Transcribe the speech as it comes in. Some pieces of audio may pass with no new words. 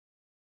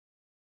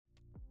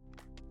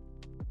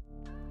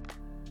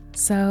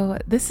So,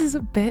 this is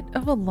a bit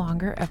of a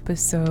longer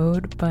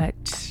episode,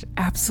 but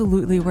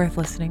absolutely worth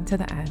listening to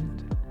the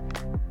end.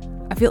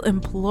 I feel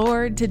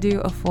implored to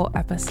do a full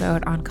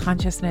episode on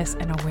consciousness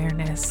and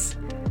awareness.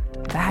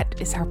 That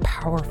is how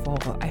powerful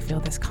I feel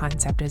this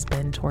concept has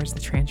been towards the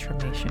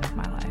transformation of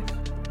my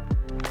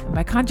life. And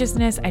by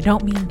consciousness, I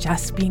don't mean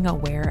just being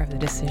aware of the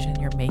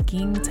decision you're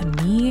making. To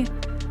me,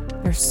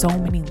 there's so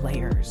many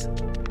layers.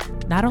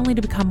 Not only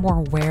to become more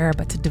aware,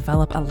 but to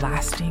develop a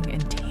lasting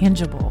and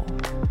tangible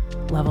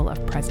level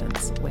of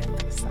presence with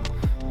self.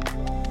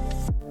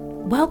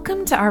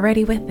 Welcome to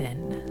Already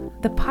Within,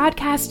 the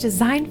podcast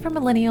designed for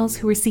millennials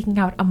who are seeking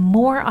out a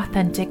more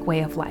authentic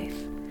way of life.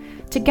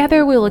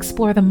 Together, we'll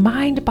explore the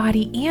mind,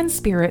 body, and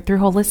spirit through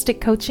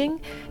holistic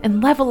coaching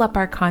and level up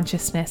our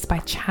consciousness by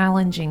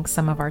challenging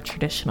some of our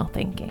traditional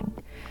thinking.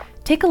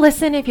 Take a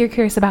listen if you're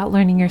curious about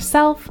learning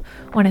yourself,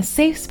 want a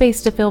safe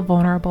space to feel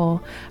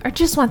vulnerable, or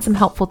just want some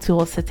helpful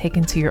tools to take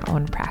into your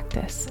own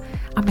practice.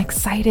 I'm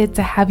excited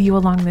to have you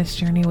along this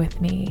journey with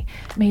me.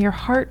 May your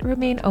heart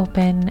remain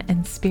open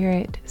and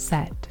spirit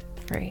set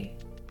free.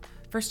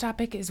 First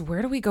topic is,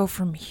 where do we go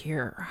from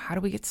here? How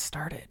do we get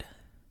started?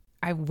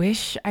 I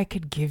wish I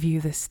could give you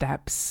the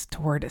steps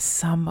toward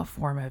some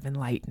form of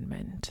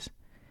enlightenment,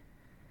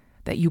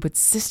 that you would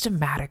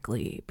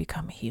systematically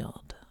become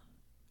healed.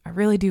 I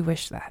really do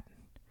wish that.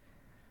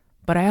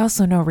 But I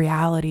also know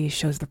reality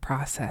shows the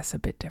process a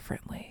bit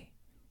differently.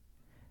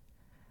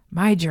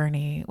 My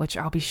journey, which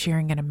I'll be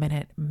sharing in a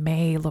minute,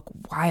 may look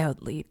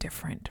wildly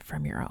different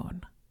from your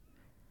own.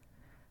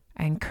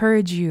 I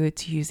encourage you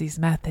to use these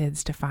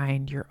methods to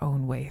find your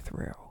own way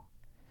through.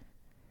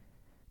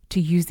 To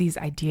use these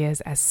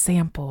ideas as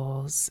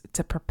samples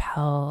to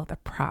propel the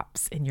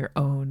props in your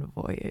own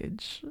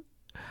voyage.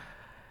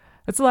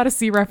 That's a lot of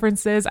sea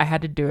references. I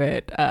had to do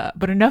it,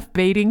 but enough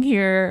baiting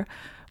here.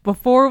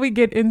 Before we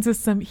get into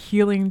some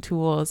healing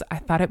tools, I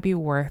thought it'd be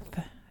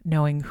worth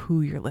knowing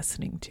who you're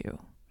listening to.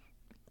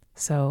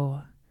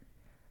 So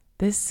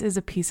this is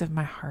a piece of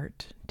my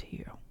heart to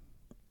you.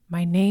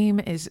 My name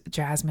is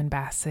Jasmine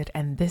Bassett,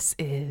 and this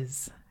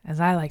is,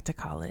 as I like to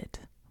call it,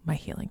 my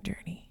healing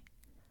journey.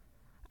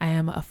 I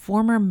am a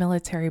former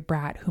military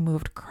brat who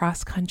moved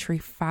cross-country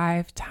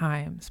 5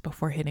 times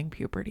before hitting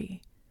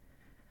puberty.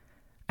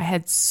 I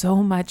had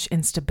so much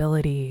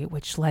instability,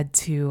 which led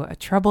to a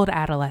troubled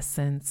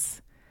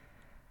adolescence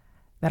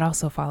that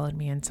also followed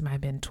me into my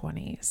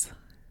mid-20s.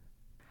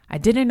 I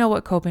didn't know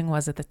what coping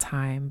was at the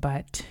time,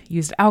 but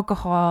used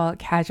alcohol,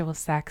 casual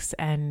sex,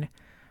 and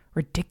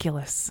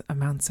ridiculous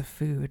amounts of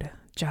food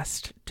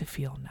just to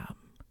feel numb.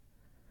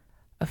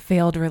 A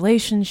failed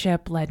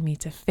relationship led me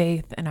to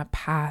faith and a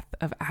path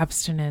of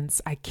abstinence.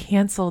 I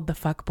canceled the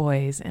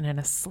fuckboys and in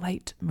a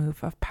slight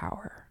move of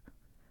power,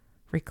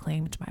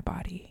 reclaimed my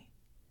body.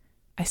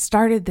 I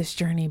started this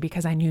journey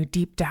because I knew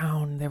deep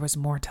down there was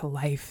more to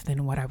life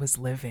than what I was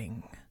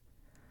living.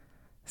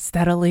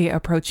 Steadily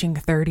approaching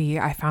 30,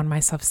 I found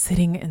myself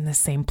sitting in the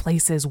same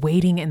places,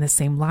 waiting in the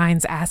same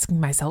lines, asking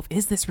myself,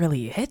 is this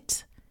really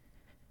it?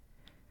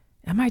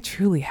 Am I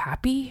truly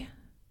happy?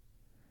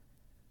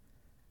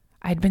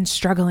 I'd been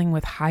struggling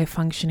with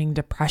high-functioning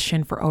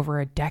depression for over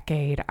a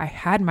decade. I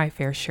had my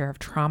fair share of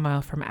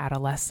trauma from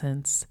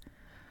adolescence,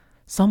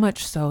 so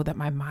much so that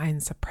my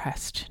mind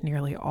suppressed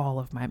nearly all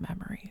of my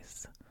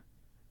memories.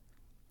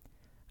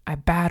 I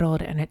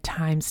battled, and at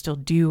times still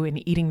do,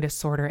 an eating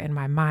disorder, and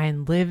my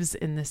mind lives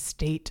in this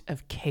state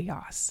of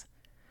chaos,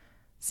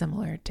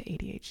 similar to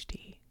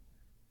ADHD.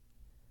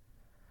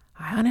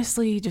 I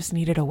honestly just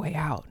needed a way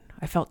out.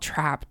 I felt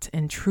trapped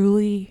and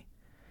truly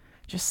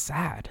just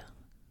sad.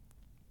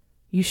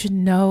 You should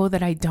know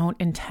that I don't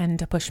intend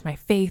to push my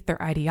faith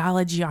or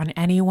ideology on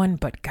anyone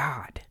but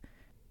God.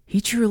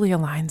 He truly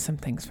aligned some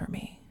things for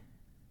me.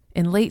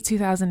 In late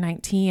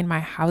 2019, my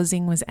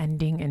housing was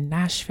ending in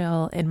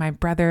Nashville, and my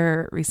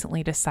brother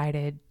recently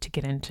decided to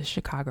get into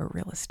Chicago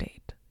real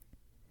estate.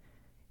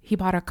 He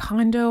bought a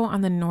condo on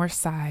the north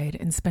side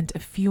and spent a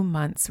few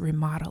months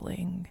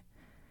remodeling,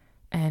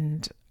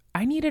 and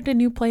I needed a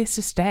new place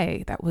to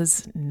stay that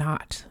was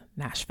not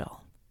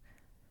Nashville.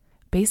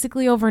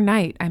 Basically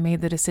overnight, I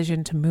made the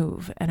decision to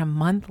move, and a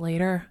month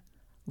later,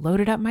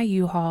 loaded up my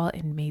U-Haul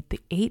and made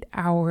the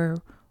 8-hour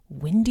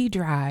windy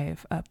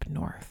drive up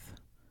north.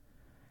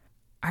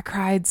 I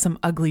cried some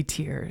ugly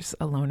tears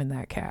alone in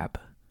that cab.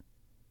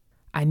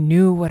 I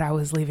knew what I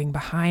was leaving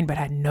behind, but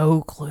had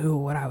no clue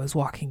what I was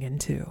walking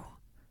into.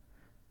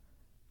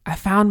 I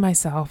found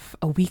myself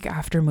a week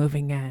after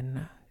moving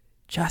in,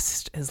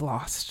 just as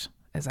lost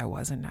as I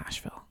was in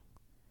Nashville.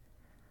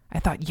 I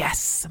thought,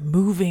 yes,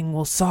 moving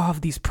will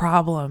solve these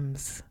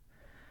problems.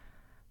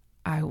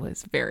 I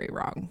was very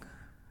wrong.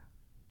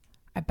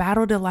 I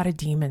battled a lot of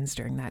demons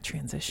during that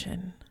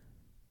transition.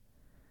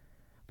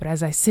 But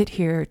as I sit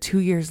here 2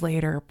 years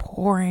later,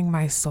 pouring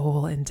my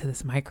soul into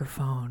this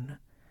microphone,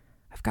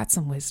 I've got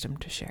some wisdom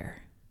to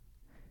share.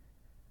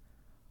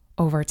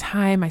 Over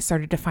time, I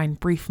started to find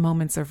brief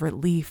moments of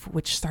relief,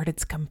 which started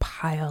to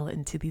compile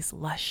into these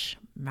lush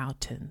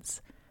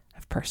mountains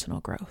of personal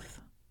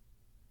growth.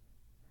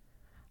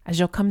 I As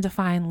you'll come to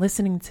find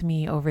listening to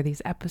me over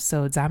these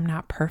episodes, I'm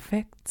not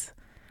perfect,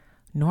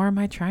 nor am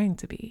I trying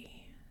to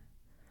be.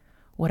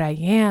 What I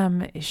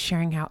am is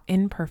sharing how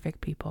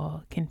imperfect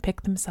people can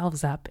pick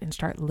themselves up and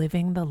start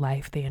living the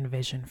life they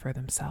envision for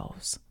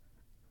themselves.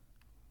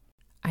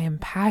 I am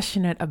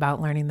passionate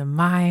about learning the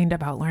mind,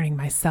 about learning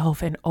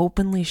myself, and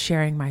openly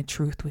sharing my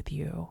truth with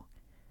you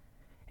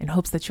in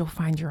hopes that you'll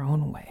find your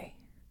own way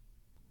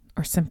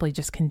or simply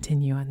just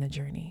continue on the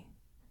journey.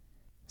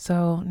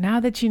 So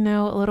now that you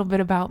know a little bit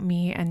about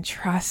me and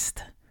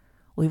trust,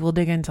 we will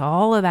dig into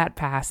all of that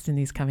past in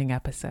these coming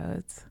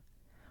episodes.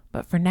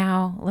 But for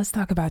now, let's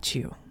talk about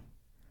you.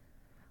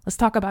 Let's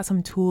talk about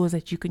some tools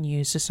that you can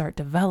use to start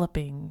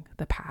developing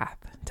the path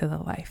to the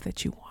life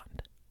that you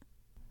want.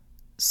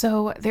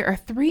 So there are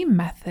 3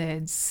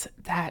 methods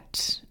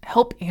that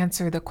help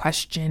answer the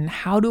question,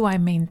 how do I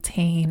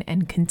maintain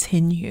and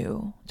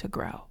continue to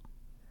grow?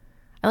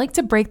 I like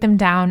to break them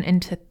down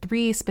into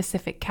 3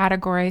 specific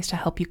categories to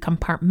help you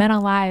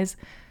compartmentalize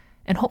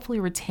and hopefully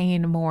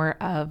retain more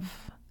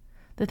of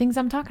the things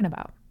I'm talking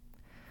about.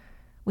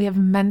 We have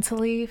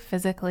mentally,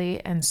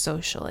 physically, and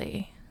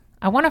socially.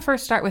 I want to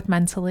first start with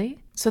mentally.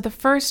 So the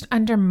first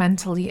under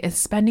mentally is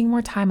spending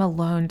more time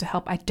alone to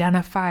help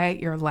identify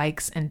your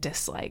likes and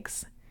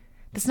dislikes.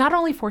 This not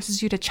only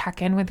forces you to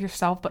check in with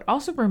yourself, but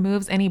also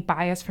removes any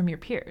bias from your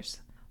peers.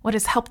 What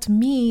has helped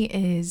me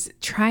is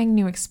trying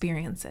new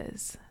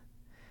experiences.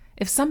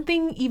 If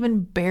something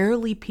even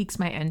barely piques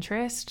my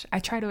interest, I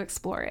try to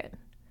explore it.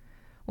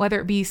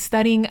 Whether it be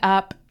studying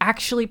up,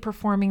 actually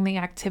performing the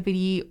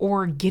activity,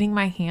 or getting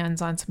my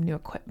hands on some new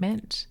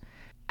equipment,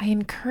 I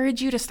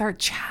encourage you to start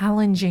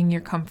challenging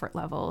your comfort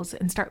levels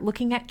and start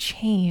looking at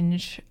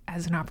change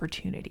as an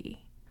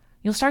opportunity.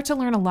 You'll start to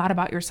learn a lot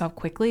about yourself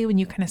quickly when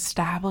you can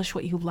establish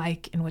what you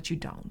like and what you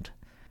don't.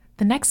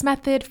 The next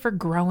method for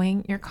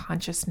growing your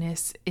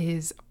consciousness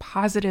is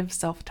positive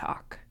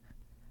self-talk.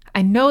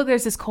 I know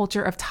there's this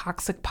culture of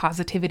toxic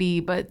positivity,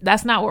 but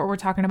that's not what we're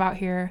talking about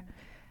here.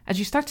 As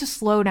you start to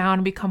slow down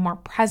and become more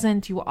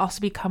present, you will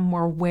also become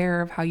more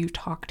aware of how you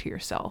talk to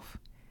yourself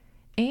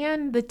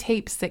and the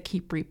tapes that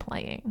keep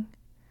replaying.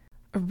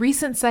 A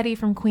recent study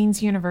from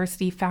Queen's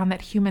University found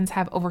that humans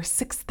have over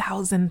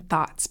 6,000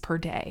 thoughts per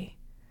day,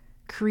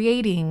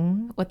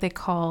 creating what they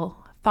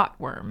call thought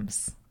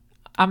worms.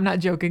 I'm not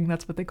joking,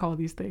 that's what they call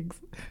these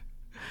things.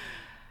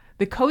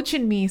 The coach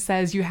in me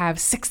says you have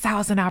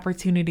 6,000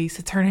 opportunities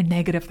to turn a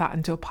negative thought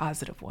into a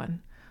positive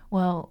one.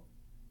 Well,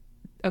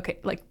 okay,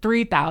 like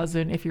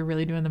 3,000 if you're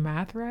really doing the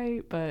math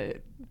right.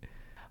 But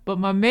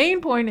my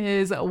main point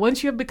is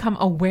once you have become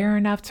aware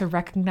enough to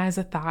recognize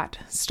a thought,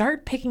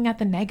 start picking at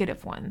the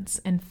negative ones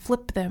and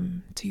flip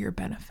them to your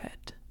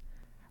benefit.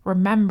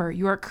 Remember,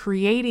 you are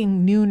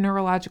creating new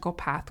neurological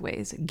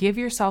pathways. Give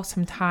yourself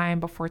some time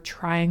before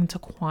trying to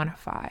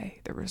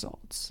quantify the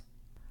results.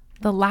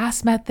 The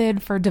last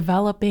method for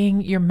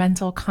developing your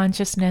mental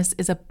consciousness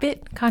is a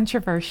bit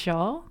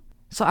controversial,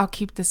 so I'll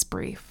keep this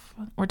brief.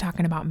 We're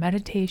talking about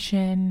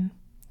meditation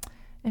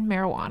and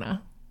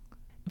marijuana.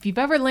 If you've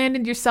ever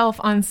landed yourself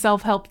on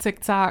self-help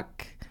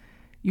TikTok,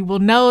 you will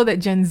know that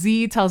Gen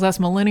Z tells us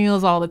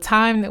millennials all the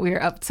time that we are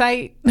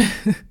uptight,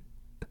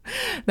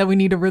 that we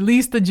need to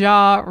release the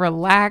jaw,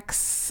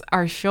 relax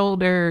our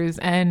shoulders,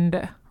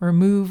 and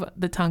remove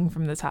the tongue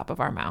from the top of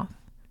our mouth.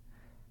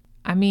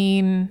 I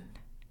mean,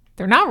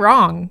 they're not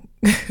wrong.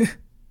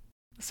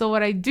 So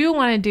what I do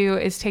want to do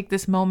is take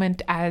this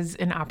moment as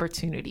an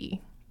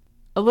opportunity.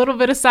 A little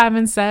bit of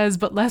Simon Says,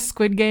 but less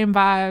Squid Game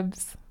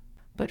vibes.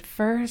 But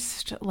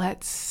first,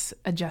 let's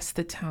adjust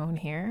the tone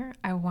here.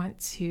 I want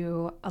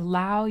to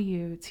allow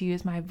you to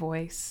use my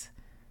voice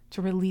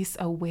to release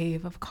a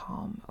wave of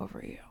calm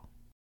over you.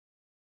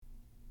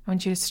 I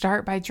want you to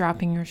start by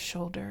dropping your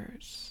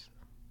shoulders.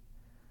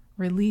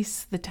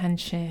 Release the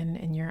tension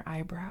in your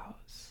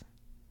eyebrows.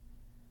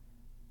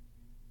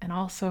 And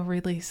also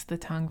release the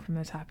tongue from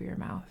the top of your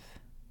mouth.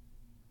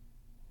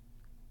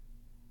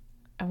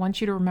 I want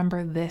you to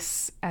remember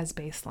this as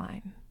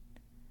baseline.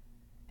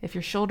 If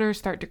your shoulders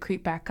start to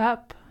creep back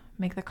up,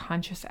 make the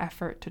conscious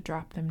effort to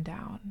drop them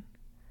down.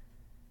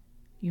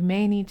 You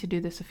may need to do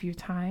this a few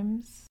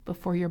times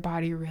before your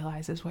body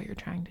realizes what you're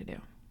trying to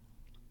do.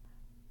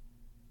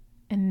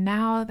 And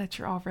now that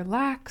you're all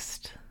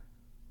relaxed,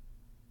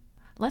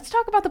 let's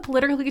talk about the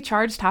politically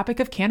charged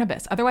topic of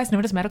cannabis, otherwise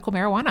known as medical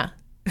marijuana.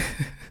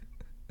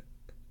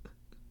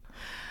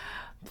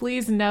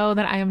 Please know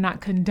that I am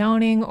not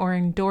condoning or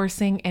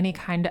endorsing any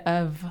kind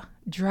of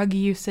drug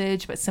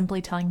usage, but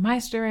simply telling my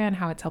story on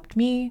how it's helped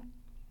me.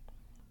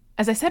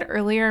 As I said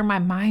earlier, my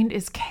mind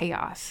is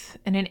chaos,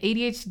 and an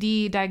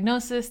ADHD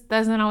diagnosis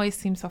doesn't always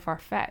seem so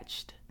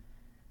far-fetched.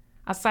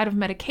 Outside of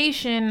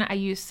medication, I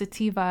use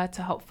sativa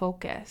to help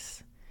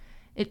focus.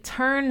 It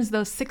turns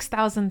those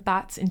 6,000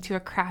 thoughts into a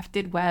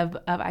crafted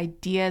web of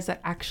ideas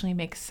that actually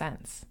make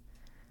sense.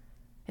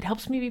 It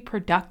helps me be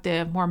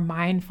productive, more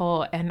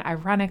mindful, and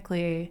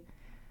ironically,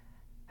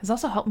 has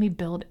also helped me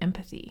build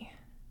empathy.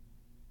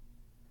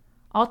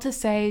 All to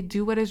say,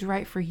 do what is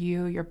right for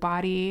you, your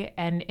body,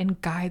 and in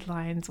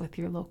guidelines with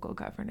your local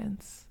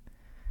governance.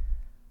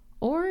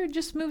 or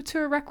just move to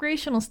a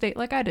recreational state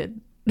like I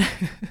did.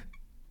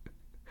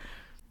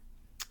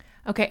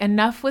 Okay,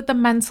 enough with the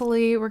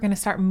mentally. We're going to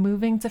start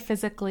moving to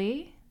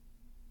physically.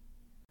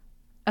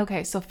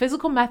 Okay, so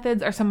physical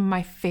methods are some of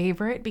my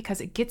favorite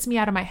because it gets me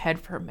out of my head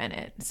for a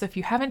minute. So if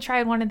you haven't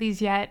tried one of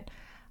these yet,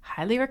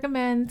 highly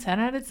recommend, 10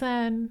 out of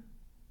 10.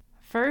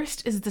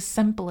 First is the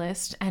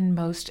simplest and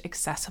most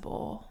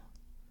accessible.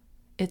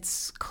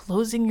 It's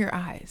closing your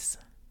eyes.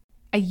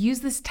 I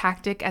use this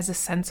tactic as a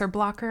sensor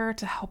blocker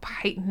to help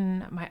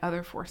heighten my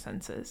other 4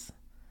 senses.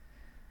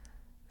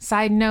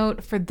 Side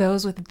note, for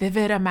those with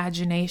vivid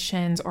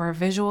imaginations or are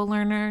visual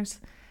learners,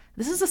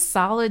 this is a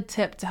solid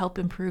tip to help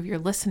improve your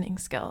listening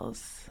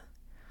skills.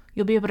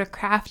 You'll be able to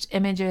craft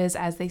images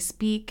as they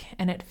speak,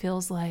 and it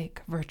feels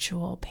like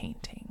virtual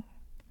painting.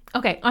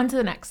 Okay, on to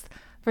the next.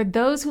 For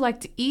those who like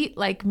to eat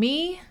like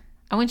me,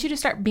 I want you to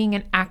start being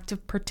an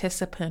active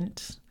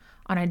participant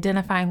on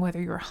identifying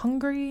whether you're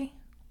hungry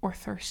or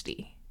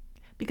thirsty.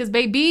 Because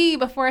baby,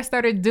 before I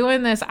started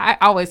doing this, I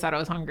always thought I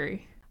was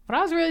hungry, but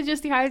I was really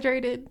just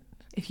dehydrated.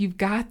 If you've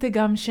got the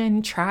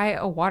gumption, try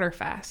a water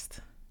fast.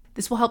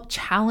 This will help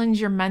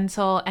challenge your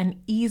mental and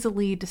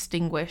easily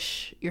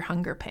distinguish your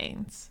hunger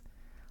pains,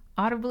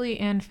 audibly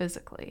and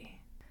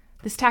physically.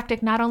 This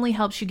tactic not only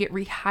helps you get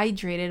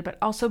rehydrated, but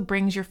also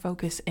brings your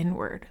focus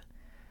inward.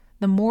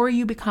 The more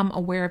you become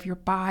aware of your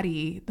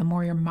body, the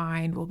more your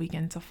mind will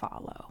begin to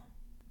follow.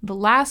 The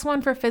last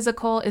one for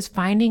physical is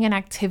finding an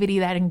activity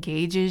that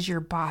engages your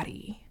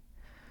body.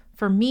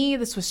 For me,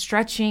 this was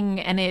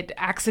stretching, and it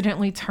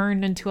accidentally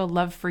turned into a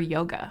love for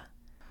yoga.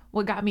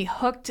 What got me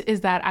hooked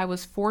is that I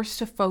was forced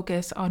to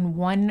focus on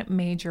one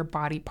major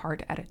body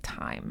part at a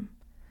time.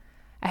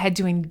 I had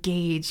to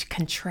engage,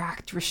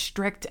 contract,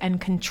 restrict,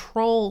 and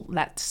control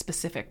that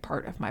specific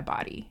part of my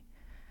body.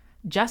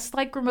 Just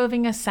like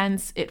removing a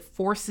sense, it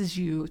forces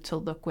you to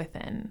look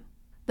within.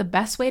 The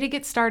best way to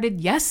get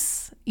started,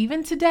 yes,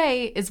 even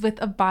today, is with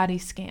a body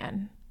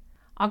scan.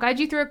 I'll guide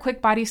you through a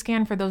quick body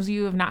scan for those of you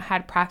who have not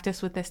had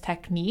practice with this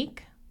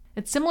technique.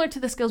 It's similar to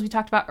the skills we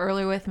talked about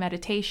earlier with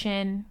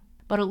meditation,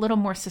 but a little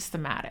more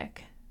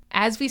systematic.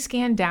 As we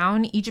scan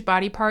down each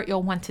body part,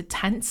 you'll want to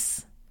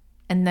tense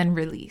and then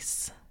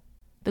release.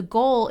 The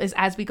goal is,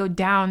 as we go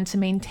down, to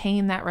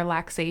maintain that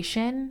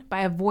relaxation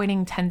by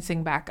avoiding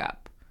tensing back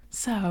up.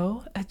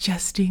 So,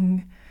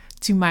 adjusting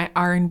to my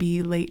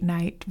R&B late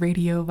night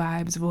radio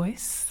vibes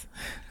voice.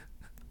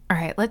 All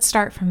right, let's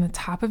start from the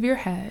top of your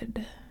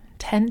head.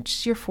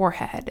 Tense your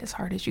forehead as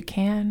hard as you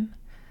can,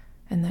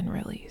 and then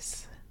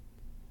release.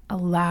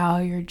 Allow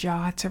your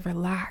jaw to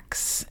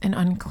relax and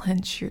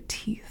unclench your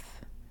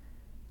teeth.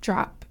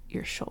 Drop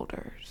your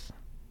shoulders.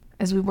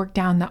 As we work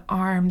down the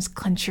arms,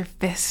 clench your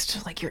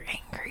fist like you're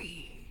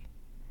angry.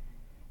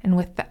 And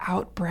with the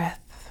out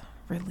breath,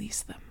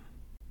 release them.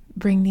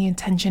 Bring the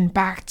intention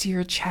back to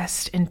your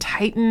chest and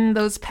tighten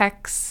those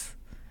pecs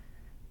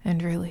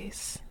and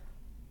release.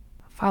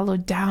 Follow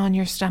down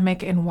your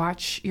stomach and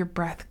watch your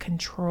breath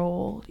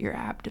control your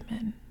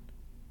abdomen.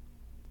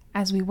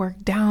 As we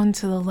work down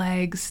to the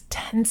legs,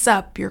 tense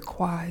up your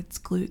quads,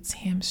 glutes,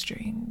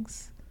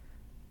 hamstrings,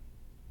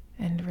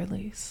 and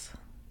release.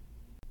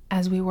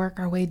 As we work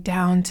our way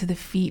down to the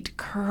feet,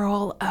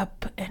 curl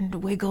up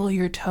and wiggle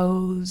your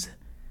toes,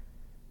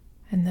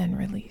 and then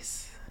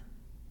release.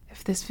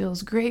 If this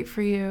feels great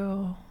for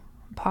you,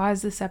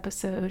 pause this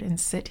episode and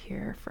sit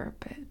here for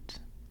a bit.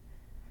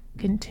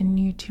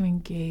 Continue to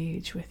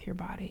engage with your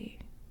body.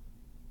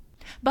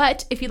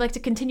 But if you'd like to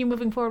continue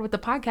moving forward with the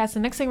podcast, the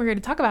next thing we're going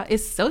to talk about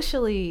is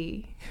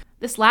socially.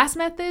 This last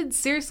method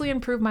seriously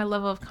improved my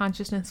level of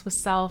consciousness with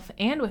self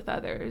and with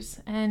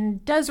others,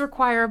 and does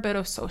require a bit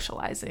of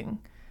socializing.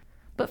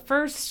 But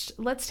first,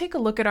 let's take a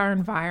look at our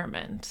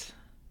environment.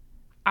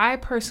 I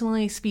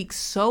personally speak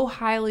so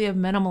highly of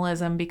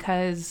minimalism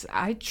because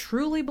I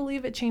truly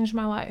believe it changed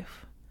my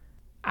life.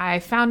 I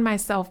found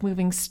myself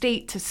moving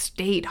state to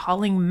state,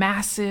 hauling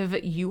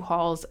massive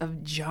U-Hauls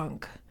of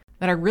junk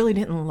that I really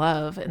didn't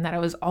love and that I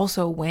was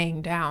also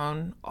weighing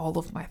down all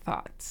of my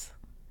thoughts.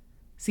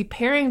 See,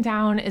 paring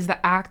down is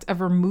the act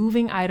of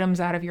removing items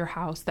out of your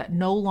house that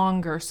no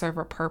longer serve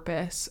a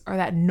purpose or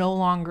that no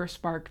longer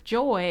spark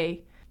joy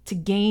to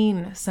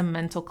gain some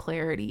mental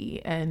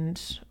clarity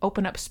and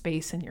open up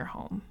space in your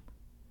home.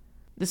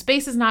 The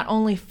space is not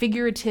only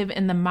figurative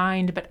in the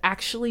mind, but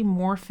actually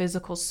more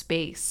physical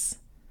space.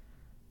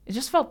 It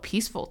just felt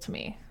peaceful to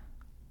me.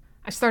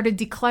 I started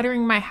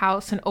decluttering my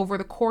house, and over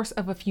the course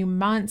of a few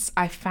months,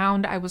 I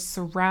found I was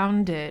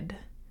surrounded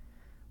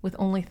with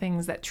only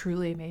things that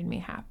truly made me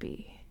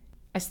happy.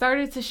 I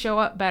started to show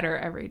up better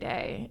every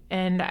day,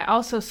 and I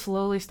also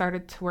slowly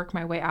started to work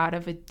my way out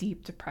of a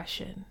deep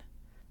depression.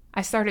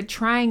 I started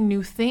trying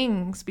new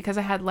things because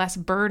I had less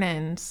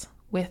burdens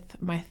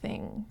with my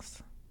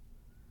things.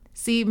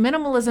 See,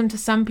 minimalism to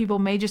some people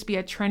may just be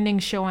a trending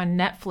show on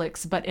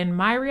Netflix, but in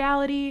my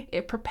reality,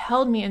 it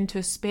propelled me into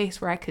a space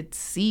where I could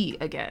see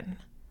again.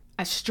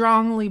 I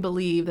strongly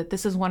believe that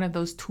this is one of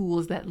those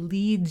tools that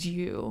leads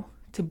you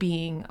to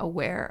being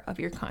aware of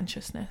your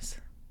consciousness.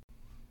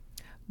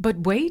 But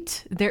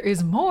wait, there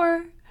is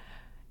more.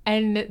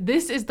 And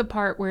this is the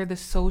part where the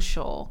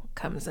social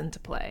comes into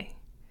play.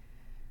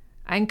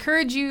 I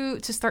encourage you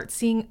to start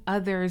seeing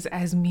others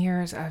as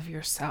mirrors of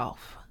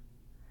yourself.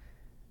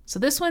 So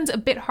this one's a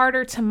bit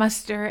harder to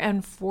muster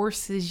and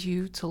forces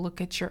you to look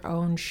at your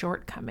own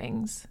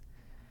shortcomings.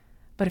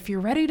 But if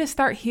you're ready to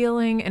start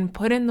healing and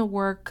put in the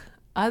work,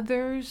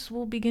 others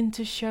will begin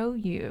to show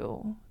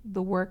you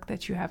the work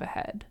that you have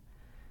ahead.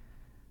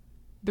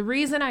 The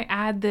reason I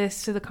add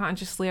this to the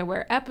Consciously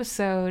Aware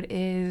episode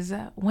is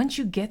once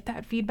you get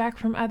that feedback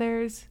from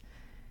others,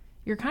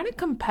 you're kind of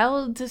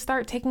compelled to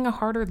start taking a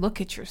harder look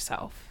at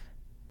yourself.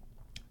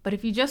 But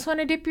if you just want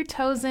to dip your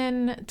toes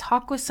in,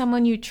 talk with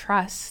someone you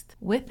trust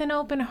with an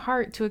open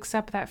heart to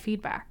accept that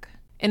feedback.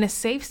 In a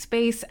safe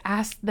space,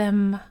 ask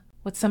them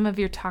what some of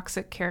your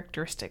toxic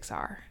characteristics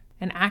are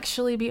and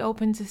actually be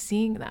open to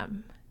seeing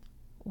them.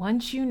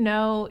 Once you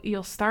know,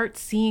 you'll start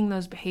seeing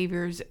those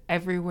behaviors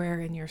everywhere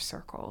in your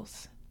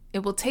circles. It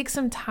will take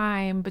some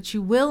time, but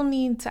you will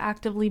need to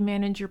actively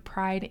manage your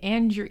pride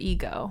and your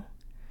ego.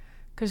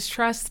 Because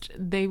trust,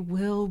 they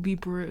will be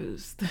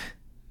bruised.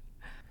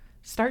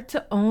 Start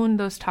to own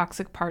those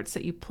toxic parts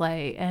that you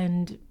play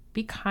and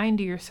be kind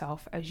to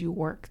yourself as you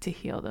work to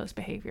heal those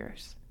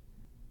behaviors.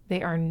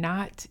 They are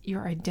not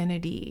your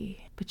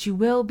identity, but you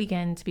will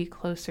begin to be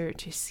closer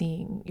to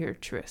seeing your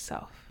truest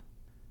self.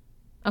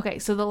 Okay,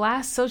 so the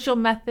last social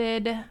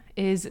method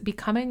is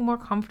becoming more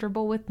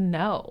comfortable with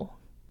no.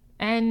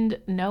 And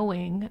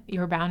knowing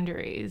your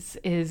boundaries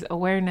is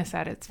awareness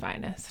at its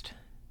finest.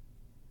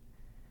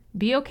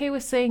 Be okay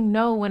with saying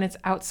no when it's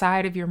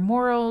outside of your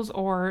morals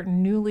or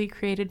newly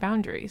created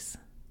boundaries.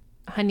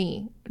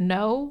 Honey,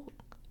 no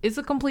is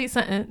a complete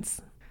sentence.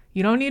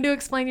 You don't need to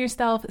explain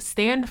yourself.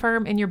 Stand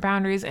firm in your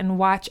boundaries and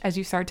watch as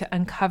you start to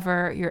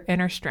uncover your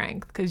inner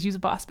strength, because you're a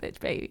boss bitch,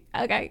 baby.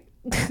 Okay.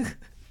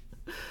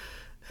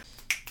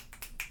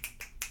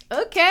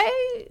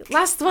 Okay,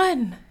 last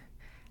one.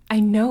 I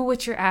know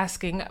what you're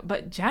asking,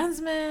 but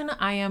Jasmine,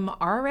 I am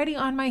already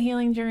on my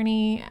healing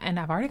journey and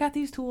I've already got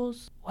these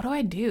tools. What do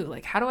I do?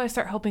 Like, how do I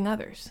start helping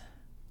others?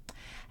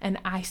 And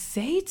I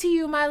say to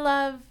you, my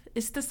love,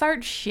 is to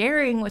start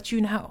sharing what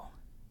you know.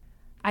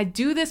 I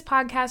do this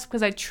podcast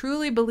because I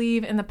truly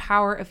believe in the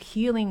power of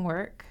healing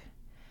work.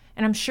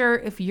 And I'm sure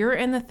if you're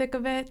in the thick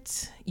of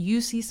it,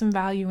 you see some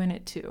value in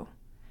it too.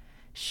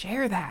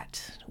 Share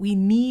that. We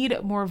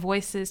need more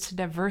voices to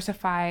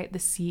diversify the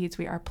seeds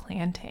we are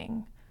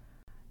planting.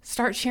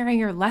 Start sharing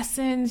your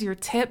lessons, your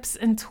tips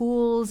and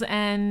tools,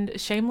 and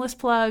shameless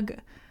plug,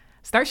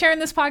 start sharing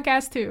this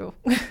podcast too.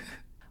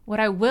 What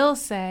I will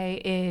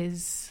say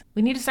is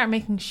we need to start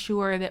making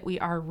sure that we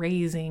are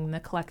raising the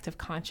collective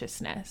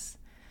consciousness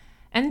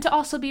and to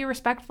also be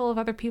respectful of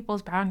other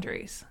people's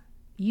boundaries.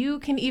 You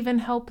can even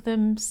help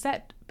them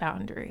set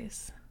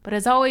boundaries. But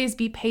as always,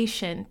 be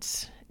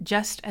patient,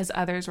 just as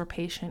others were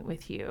patient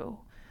with you.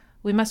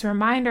 We must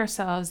remind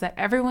ourselves that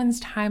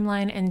everyone's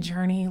timeline and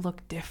journey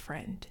look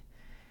different.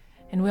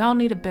 And we all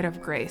need a bit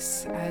of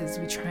grace as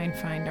we try and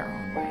find our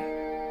own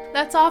way.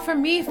 That's all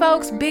from me,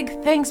 folks. Big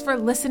thanks for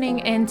listening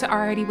in to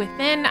Already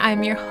Within.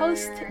 I'm your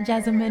host,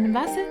 Jasmine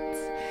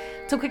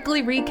Bassett. To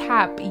quickly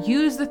recap,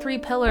 use the 3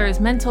 pillars,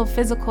 mental,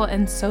 physical,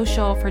 and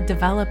social, for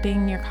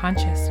developing your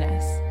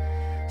consciousness.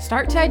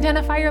 Start to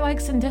identify your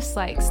likes and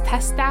dislikes,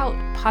 test out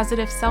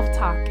positive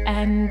self-talk,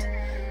 and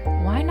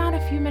why not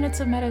a few minutes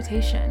of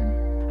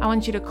meditation? I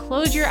want you to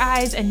close your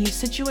eyes and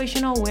use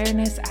situational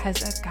awareness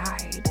as a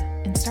guide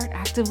and start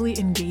actively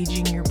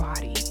engaging your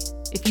body.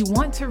 If you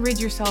want to rid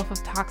yourself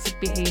of toxic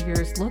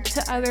behaviors, look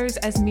to others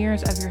as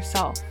mirrors of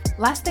yourself.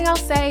 Last thing I'll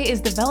say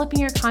is developing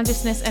your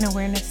consciousness and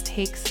awareness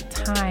takes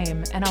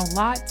time and a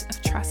lot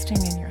of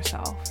trusting in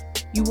yourself.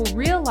 You will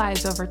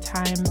realize over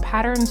time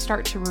patterns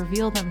start to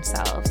reveal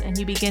themselves and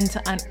you begin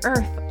to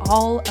unearth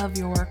all of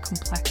your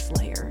complex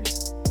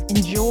layers.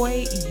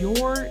 Enjoy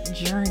your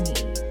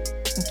journey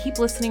and keep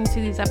listening to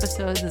these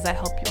episodes as I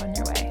help you on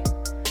your way.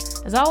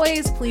 As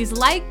always, please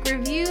like,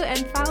 review,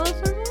 and follow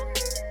for more.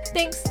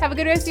 Thanks. Have a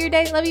good rest of your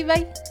day. Love you.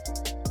 Bye.